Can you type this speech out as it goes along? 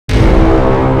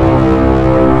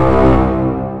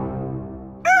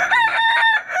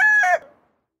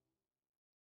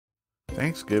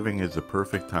Thanksgiving is the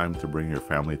perfect time to bring your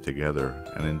family together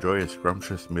and enjoy a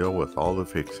scrumptious meal with all the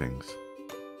fixings.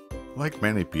 Like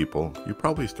many people, you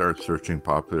probably start searching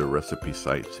popular recipe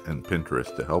sites and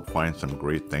Pinterest to help find some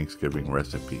great Thanksgiving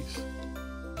recipes.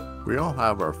 We all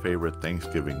have our favorite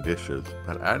Thanksgiving dishes,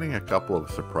 but adding a couple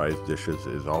of surprise dishes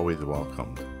is always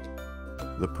welcomed.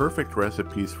 The perfect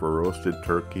recipes for roasted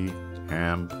turkey,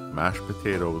 ham, mashed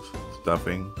potatoes,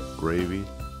 stuffing, gravy,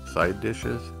 side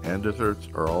dishes, and desserts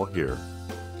are all here.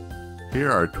 Here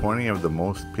are 20 of the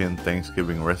most pinned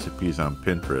Thanksgiving recipes on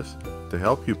Pinterest to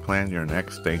help you plan your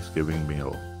next Thanksgiving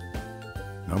meal.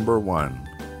 Number 1.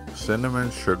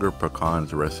 Cinnamon Sugar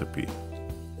Pecans Recipe.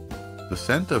 The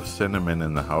scent of cinnamon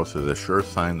in the house is a sure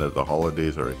sign that the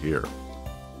holidays are here.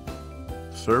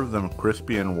 Serve them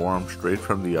crispy and warm straight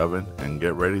from the oven and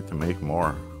get ready to make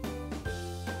more.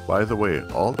 By the way,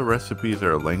 all the recipes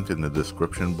are linked in the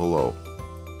description below.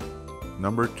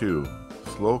 Number 2.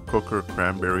 Slow Cooker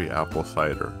Cranberry Apple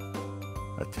Cider.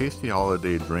 A tasty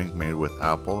holiday drink made with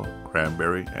apple,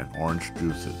 cranberry, and orange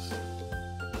juices.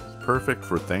 It's perfect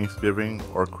for Thanksgiving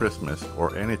or Christmas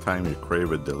or anytime you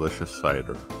crave a delicious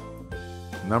cider.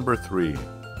 Number 3.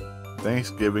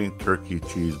 Thanksgiving Turkey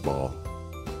Cheese Ball.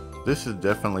 This is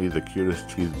definitely the cutest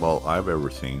cheese ball I've ever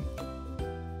seen.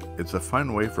 It's a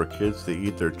fun way for kids to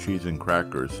eat their cheese and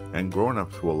crackers, and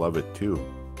grown-ups will love it too.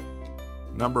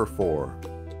 Number 4.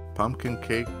 Pumpkin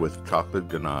Cake with Chocolate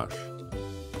Ganache.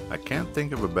 I can't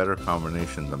think of a better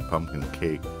combination than pumpkin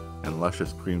cake and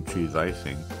luscious cream cheese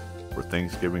icing for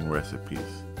Thanksgiving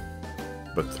recipes.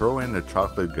 But throw in the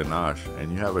chocolate ganache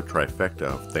and you have a trifecta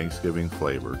of Thanksgiving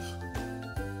flavors.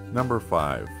 Number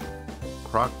 5.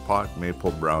 Crock Pot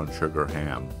Maple Brown Sugar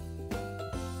Ham.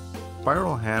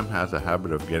 Spiral ham has a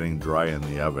habit of getting dry in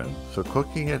the oven, so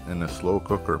cooking it in a slow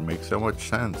cooker makes so much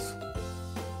sense.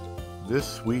 This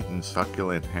sweet and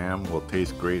succulent ham will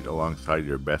taste great alongside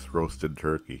your best roasted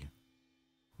turkey.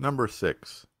 Number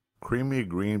 6. Creamy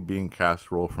Green Bean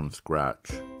Casserole from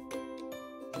scratch.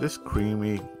 This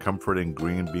creamy, comforting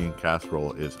green bean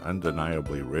casserole is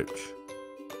undeniably rich.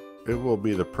 It will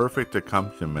be the perfect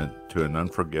accompaniment to an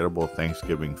unforgettable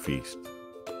Thanksgiving feast.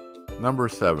 Number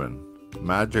 7.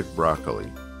 Magic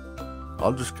Broccoli.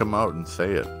 I'll just come out and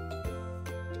say it.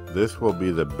 This will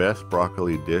be the best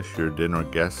broccoli dish your dinner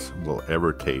guests will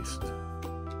ever taste.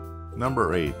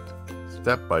 Number 8.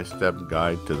 Step-by-step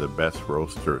guide to the best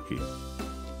roast turkey.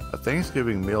 A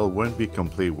Thanksgiving meal wouldn't be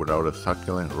complete without a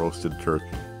succulent roasted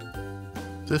turkey.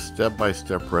 This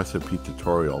step-by-step recipe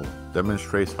tutorial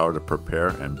demonstrates how to prepare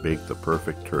and bake the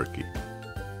perfect turkey.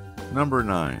 Number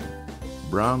 9.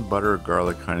 Brown Butter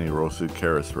Garlic Honey Roasted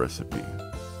Carrots Recipe.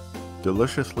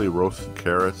 Deliciously roasted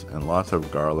carrots and lots of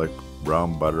garlic,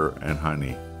 brown butter, and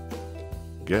honey.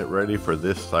 Get ready for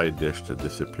this side dish to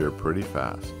disappear pretty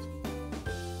fast.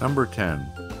 Number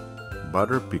 10.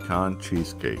 Butter Pecan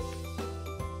Cheesecake.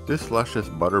 This luscious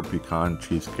butter pecan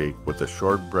cheesecake with a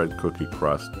shortbread cookie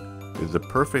crust is the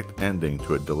perfect ending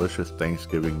to a delicious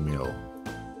Thanksgiving meal.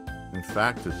 In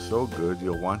fact, it's so good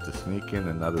you'll want to sneak in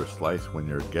another slice when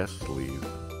your guests leave.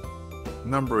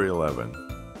 Number 11.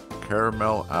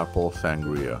 Caramel Apple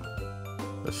Sangria.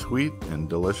 A sweet and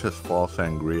delicious fall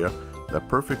sangria that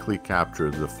perfectly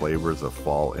captures the flavors of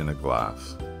fall in a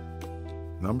glass.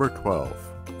 Number 12.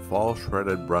 Fall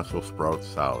Shredded Brussels Sprout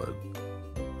Salad.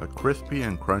 A crispy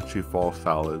and crunchy fall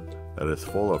salad that is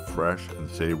full of fresh and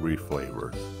savory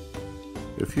flavors.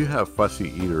 If you have fussy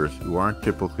eaters who aren't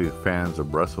typically fans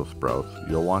of Brussels sprouts,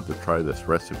 you'll want to try this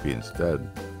recipe instead.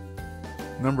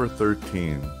 Number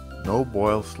 13. No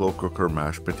Boil Slow Cooker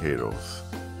Mashed Potatoes.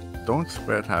 Don't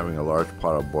sweat having a large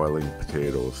pot of boiling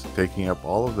potatoes, taking up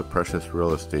all of the precious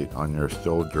real estate on your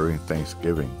stove during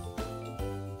Thanksgiving.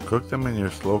 Cook them in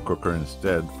your slow cooker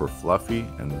instead for fluffy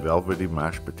and velvety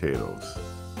mashed potatoes.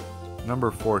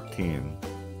 Number 14.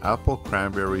 Apple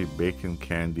Cranberry Bacon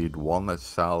Candied Walnut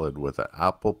Salad with an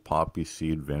apple poppy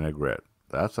seed vinaigrette.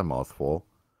 That's a mouthful.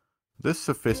 This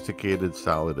sophisticated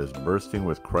salad is bursting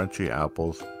with crunchy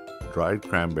apples, dried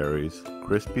cranberries,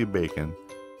 crispy bacon,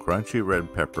 crunchy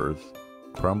red peppers,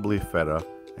 crumbly feta,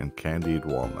 and candied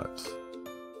walnuts.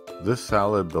 This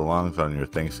salad belongs on your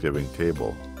Thanksgiving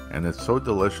table, and it's so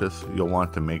delicious you'll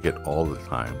want to make it all the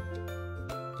time.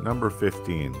 Number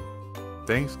 15.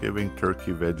 Thanksgiving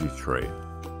Turkey Veggie Tray.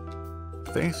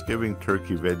 Thanksgiving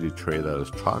turkey veggie tray that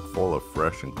is chock full of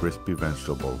fresh and crispy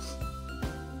vegetables.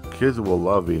 Kids will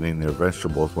love eating their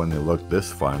vegetables when they look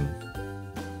this fun.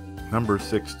 Number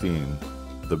 16.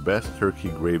 The best turkey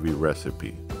gravy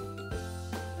recipe.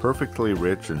 Perfectly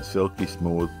rich and silky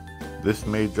smooth, this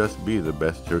may just be the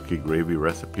best turkey gravy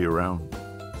recipe around.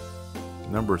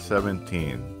 Number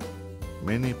 17.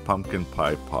 Mini Pumpkin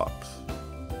Pie Pops.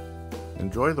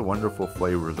 Enjoy the wonderful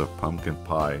flavors of pumpkin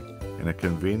pie in a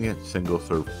convenient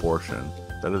single-serve portion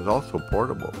that is also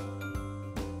portable.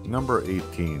 Number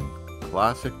 18.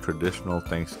 Classic traditional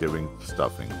Thanksgiving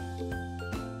stuffing.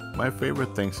 My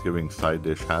favorite Thanksgiving side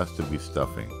dish has to be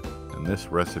stuffing, and this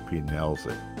recipe nails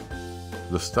it.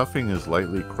 The stuffing is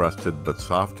lightly crusted but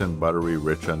soft and buttery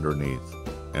rich underneath,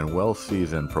 and well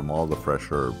seasoned from all the fresh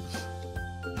herbs.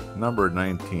 Number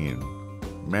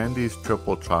 19. Mandy's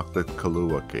Triple Chocolate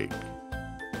Kahlua Cake.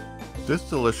 This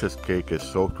delicious cake is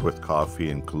soaked with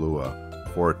coffee and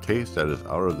Kahlua for a taste that is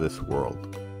out of this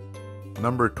world.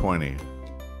 Number 20.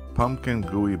 Pumpkin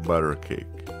Gooey Butter Cake.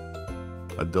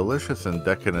 A delicious and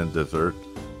decadent dessert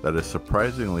that is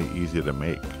surprisingly easy to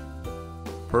make.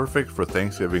 Perfect for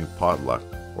Thanksgiving potluck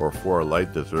or for a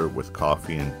light dessert with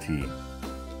coffee and tea.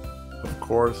 Of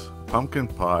course, pumpkin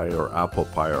pie or apple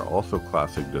pie are also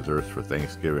classic desserts for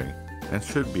Thanksgiving and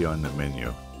should be on the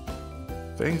menu.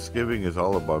 Thanksgiving is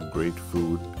all about great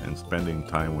food and spending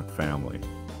time with family.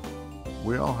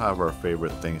 We all have our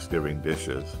favorite Thanksgiving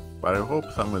dishes, but I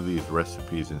hope some of these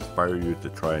recipes inspire you to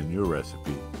try a new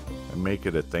recipe and make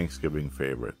it a Thanksgiving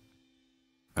favorite.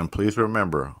 And please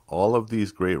remember, all of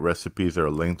these great recipes are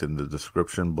linked in the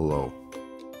description below.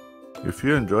 If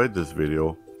you enjoyed this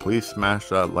video, please smash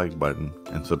that like button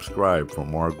and subscribe for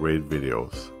more great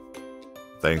videos.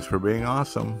 Thanks for being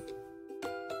awesome!